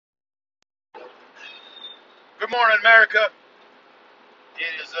Good morning, America.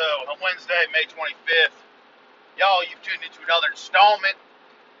 It is Wednesday, May 25th. Y'all, you've tuned into another installment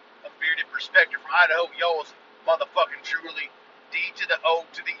of Bearded Perspective from Idaho. Y'all's motherfucking truly D to the O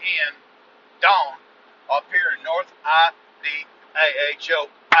to the N, Dawn, up here in North I-D-A-H-O,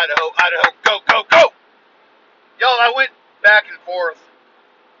 Idaho, Idaho, go, go, go! Y'all, I went back and forth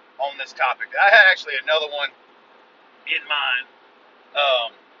on this topic. I had actually another one in mind,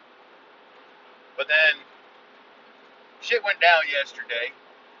 but then shit went down yesterday.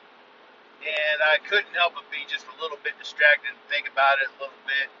 And I couldn't help but be just a little bit distracted and think about it a little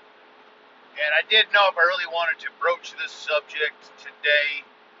bit. And I didn't know if I really wanted to broach this subject today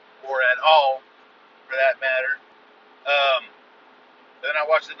or at all, for that matter. Then I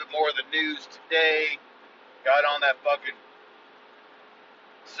watched a bit more of the news today, got on that fucking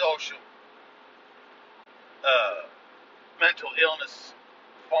social mental illness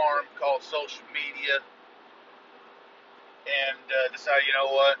farm called social media, and decided, you know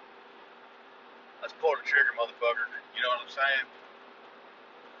what, let's pull the trigger, motherfucker. You know what I'm saying?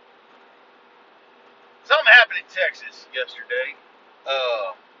 Something happened in Texas yesterday.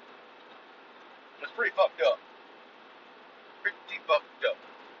 It was pretty fucked up. Pretty fucked up.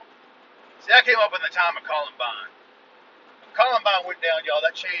 See, that came up in the time of Columbine. When Columbine went down, y'all,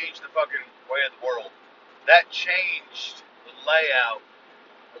 that changed the fucking way of the world. That changed the layout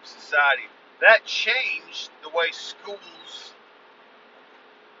of society. That changed the way schools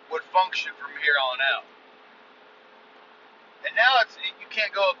would function from here on out. And now you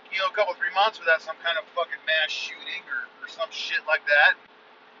can't go, a couple, 3 months without some kind of fucking mass shooting or some shit like that.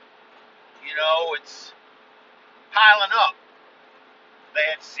 You know, it's piling up. They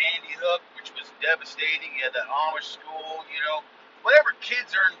had Sandy Hook, which was devastating. You had that Amish school, you know. Whatever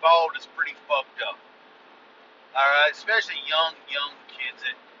kids are involved is pretty fucked up. Alright, especially young kids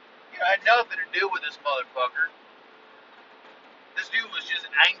that, had nothing to do with this motherfucker. This dude was just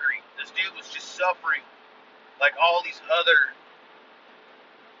angry. This dude was just suffering like all these other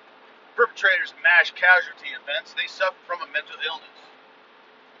perpetrators of mass casualty events. They suffer from a mental illness.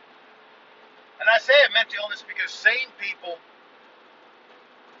 And I say a mental illness because sane people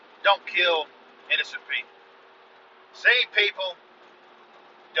don't kill innocent people. Sane people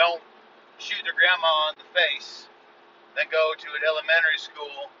don't shoot their grandma in the face, then go to an elementary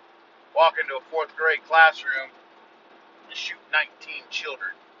school, walk into a 4th grade classroom, and shoot 19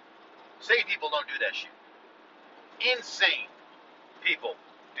 children. Sane people don't do that shit. Insane people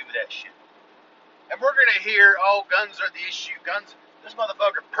do that shit. And we're going to hear, oh, guns are the issue. Guns. This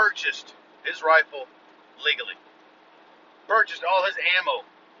motherfucker purchased his rifle legally. Purchased all his ammo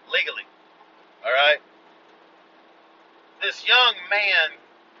legally. Alright? This young man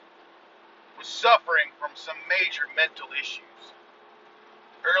was suffering from some major mental issues.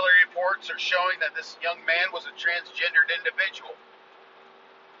 Early reports are showing that this young man was a transgendered individual.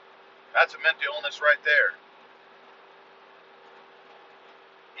 That's a mental illness right there.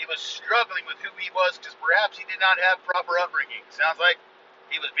 He was struggling with who he was because perhaps he did not have proper upbringing. Sounds like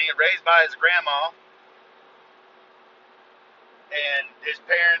he was being raised by his grandma, and his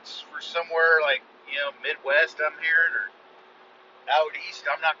parents were somewhere like, Midwest, I'm hearing, or out east,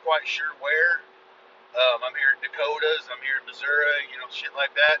 I'm not quite sure where. I'm here in Dakotas, I'm here in Missouri, shit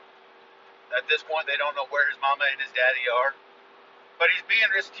like that. At this point, they don't know where his mama and his daddy are. But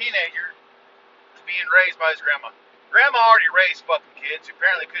this teenager is being raised by his grandma. Grandma already raised fucking kids who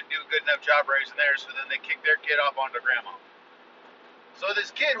apparently couldn't do a good enough job raising theirs, so then they kicked their kid off onto grandma. So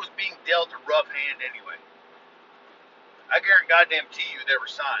this kid was being dealt a rough hand anyway. I guarantee you there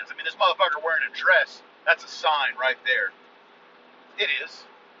were signs. I mean, this motherfucker wearing a dress, that's a sign right there. It is.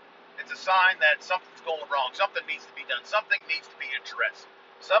 It's a sign that something's going wrong. Something needs to be done. Something needs to be addressed.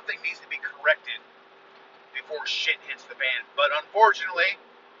 Something needs to be corrected before shit hits the fan. But unfortunately,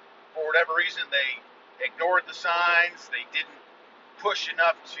 for whatever reason, they ignored the signs. They didn't push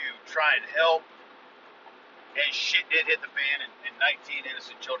enough to try and help. And shit did hit the fan, and 19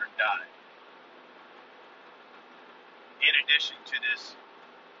 innocent children died. In addition to this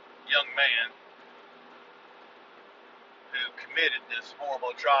young man who committed this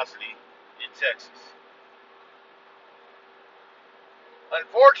horrible atrocity in Texas.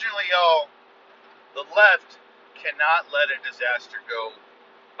 Unfortunately, y'all, the left cannot let a disaster go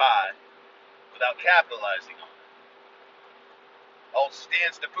by without capitalizing on it. Old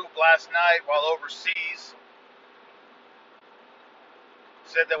Stan Stapoof last night while overseas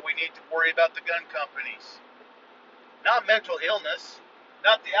said that we need to worry about the gun companies. Not mental illness,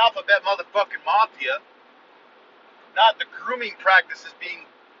 not the alphabet motherfucking mafia, not the grooming practices being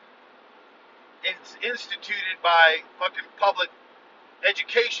instituted by fucking public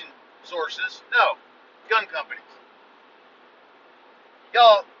education sources. No, gun companies.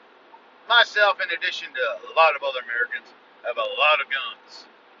 Y'all, myself, in addition to a lot of other Americans, have a lot of guns.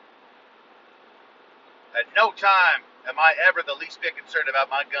 At no time am I ever the least bit concerned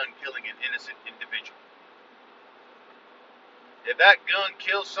about my gun killing an innocent individual. If that gun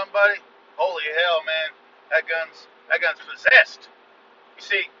kills somebody, holy hell, man, that gun's possessed. You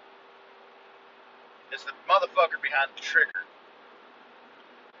see, it's the motherfucker behind the trigger.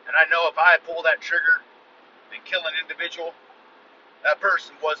 And I know if I pull that trigger and kill an individual, that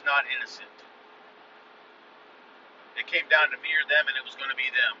person was not innocent. It came down to me or them, and it was going to be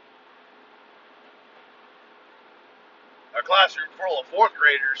them. A classroom full of fourth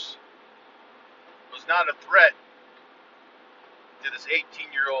graders was not a threat to this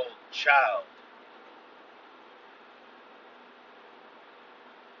 18-year-old child.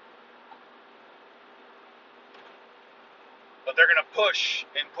 But they're going to push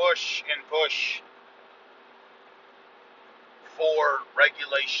and push and push for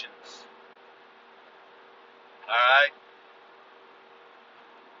regulations. Alright?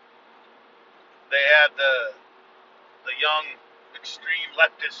 They had the young extreme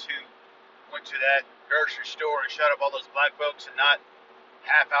leftists who went to that grocery store and shut up all those black folks, and not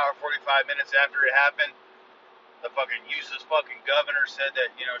half hour, 45 minutes after it happened, the fucking useless fucking governor said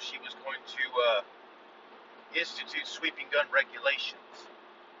that, she was going to institute sweeping gun regulations.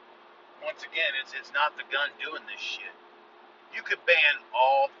 Once again, it's not the gun doing this shit. You could ban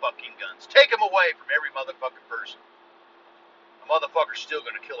all fucking guns. Take them away from every motherfucking person. A motherfucker's still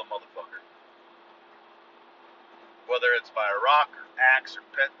gonna kill a motherfucker. Whether it's by a rock or axe or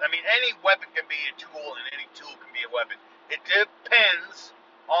pen. I mean, any weapon can be a tool and any tool can be a weapon. It depends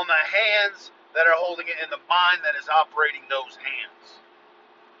on the hands that are holding it and the mind that is operating those hands.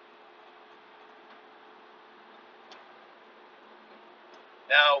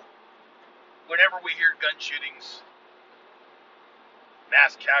 Now, whenever we hear gun shootings,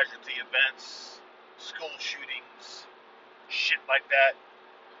 mass casualty events, school shootings, shit like that,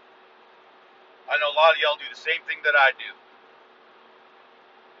 I know a lot of y'all do the same thing that I do.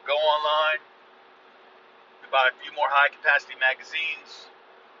 Go online, buy a few more high-capacity magazines.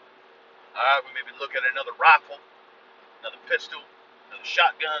 Alright, we maybe look at another rifle, another pistol, another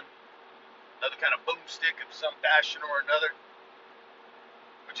shotgun, another kind of boomstick of some fashion or another,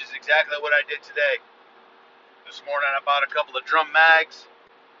 which is exactly what I did today. This morning I bought a couple of drum mags,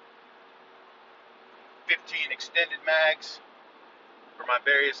 15 extended mags for my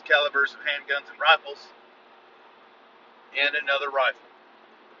various calibers of handguns and rifles, and another rifle.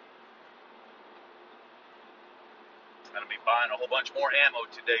 I'm going to be buying a whole bunch more ammo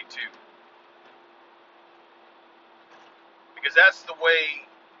today too. Because that's the way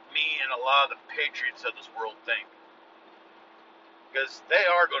me and a lot of the patriots of this world think. Because they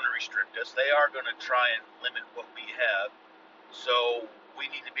are going to restrict us. They are going to try and limit what we have. So we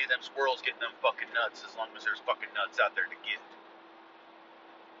need to be them squirrels getting them fucking nuts as long as there's fucking nuts out there to get.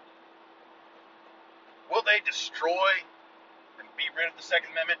 Will they destroy and be rid of the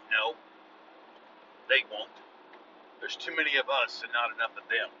Second Amendment? No. They won't. There's too many of us and not enough of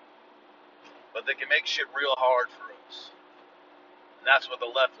them. But they can make shit real hard for us. And that's what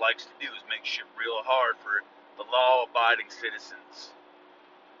the left likes to do, is make shit real hard for the law-abiding citizens.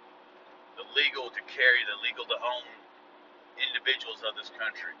 The legal to carry, the legal to own individuals of this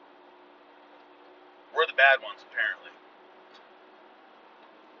country. We're the bad ones, apparently.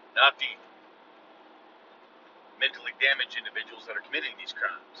 Not the mentally damaged individuals that are committing these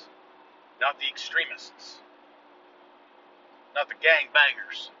crimes. Not the extremists. Not the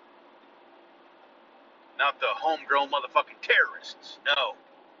gangbangers. Not the homegrown motherfucking terrorists. No.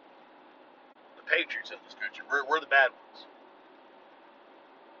 The patriots of this country. We're the bad ones.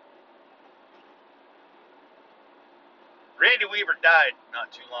 Randy Weaver died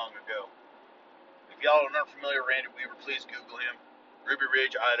not too long ago. If y'all are not familiar with Randy Weaver, please Google him. Ruby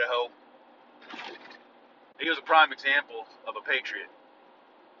Ridge, Idaho. He was a prime example of a patriot.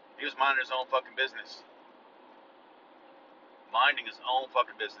 He was minding his own fucking business. Minding his own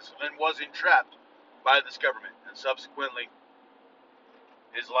fucking business. And was entrapped by this government. And subsequently,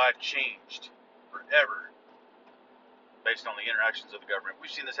 his life changed forever based on the interactions of the government.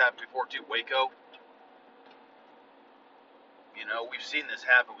 We've seen this happen before too. Waco. We've seen this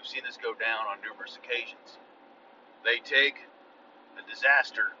happen. We've seen this go down on numerous occasions. They take a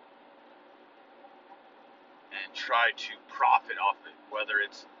disaster and try to profit off it, whether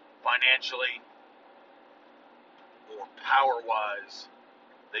it's financially or power-wise.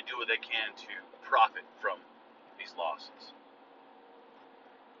 They do what they can to profit from these losses.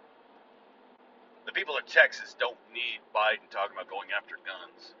 The people of Texas don't need Biden talking about going after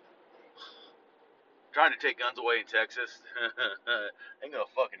guns. Trying to take guns away in Texas. Ain't gonna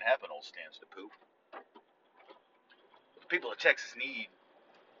fucking happen, old stands to poop. What the people of Texas need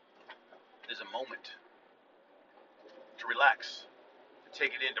is a moment to relax, to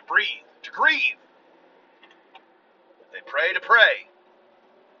take it in, to breathe, to grieve. They pray to pray,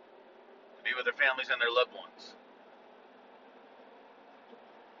 to be with their families and their loved ones.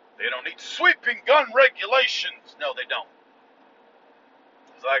 They don't need sweeping gun regulations. No, they don't.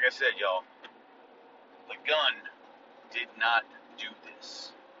 Because like I said, y'all, the gun did not do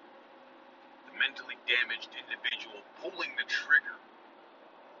this. The mentally damaged individual pulling the trigger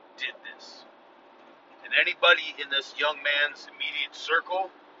did this. And anybody in this young man's immediate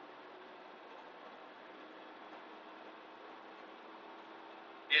circle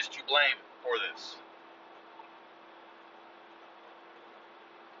is to blame for this.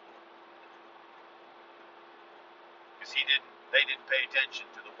 Because they didn't pay attention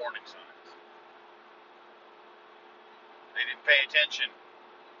to the warning signs. They didn't pay attention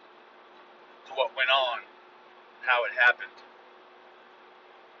to what went on, how it happened.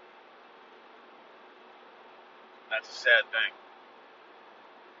 That's a sad thing.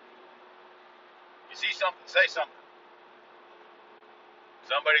 You see something, say something.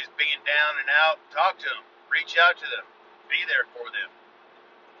 Somebody's being down and out, talk to them. Reach out to them. Be there for them.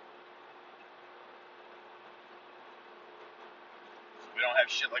 So we don't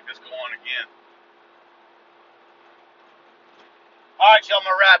have shit like this go on again. Alright, y'all, I'm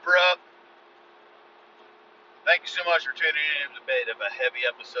going to wrap her up. Thank you so much for tuning in. It was a bit of a heavy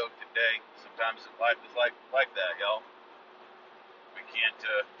episode today. Sometimes life is like that, y'all. We can't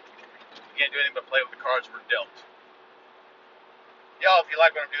do anything but play with the cards we're dealt. Y'all, if you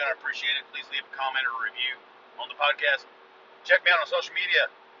like what I'm doing, I appreciate it. Please leave a comment or a review on the podcast. Check me out on social media.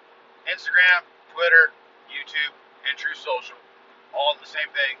 Instagram, Twitter, YouTube, and True Social. All the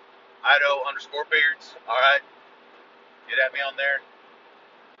same thing. Ido_Beards. Alright? Get at me on there.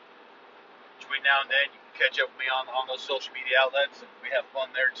 Between now and then, you can catch up with me on those social media outlets. And we have fun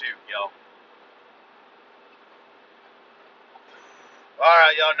there too, y'all.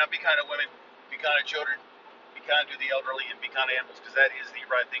 Alright, y'all. Now be kind to women. Be kind to children. Be kind to the elderly. And be kind to animals. Because that is the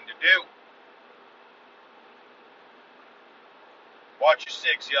right thing to do. Watch your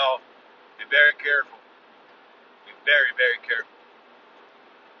six, y'all. Be very careful. Be very, very careful.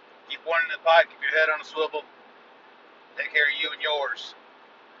 Keep one in the pot. Keep your head on a swivel. Take care of you and yours.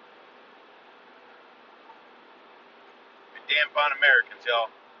 Be damn fine Americans, y'all.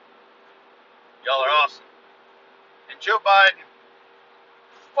 Y'all are awesome. And Joe Biden,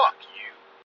 fuck you.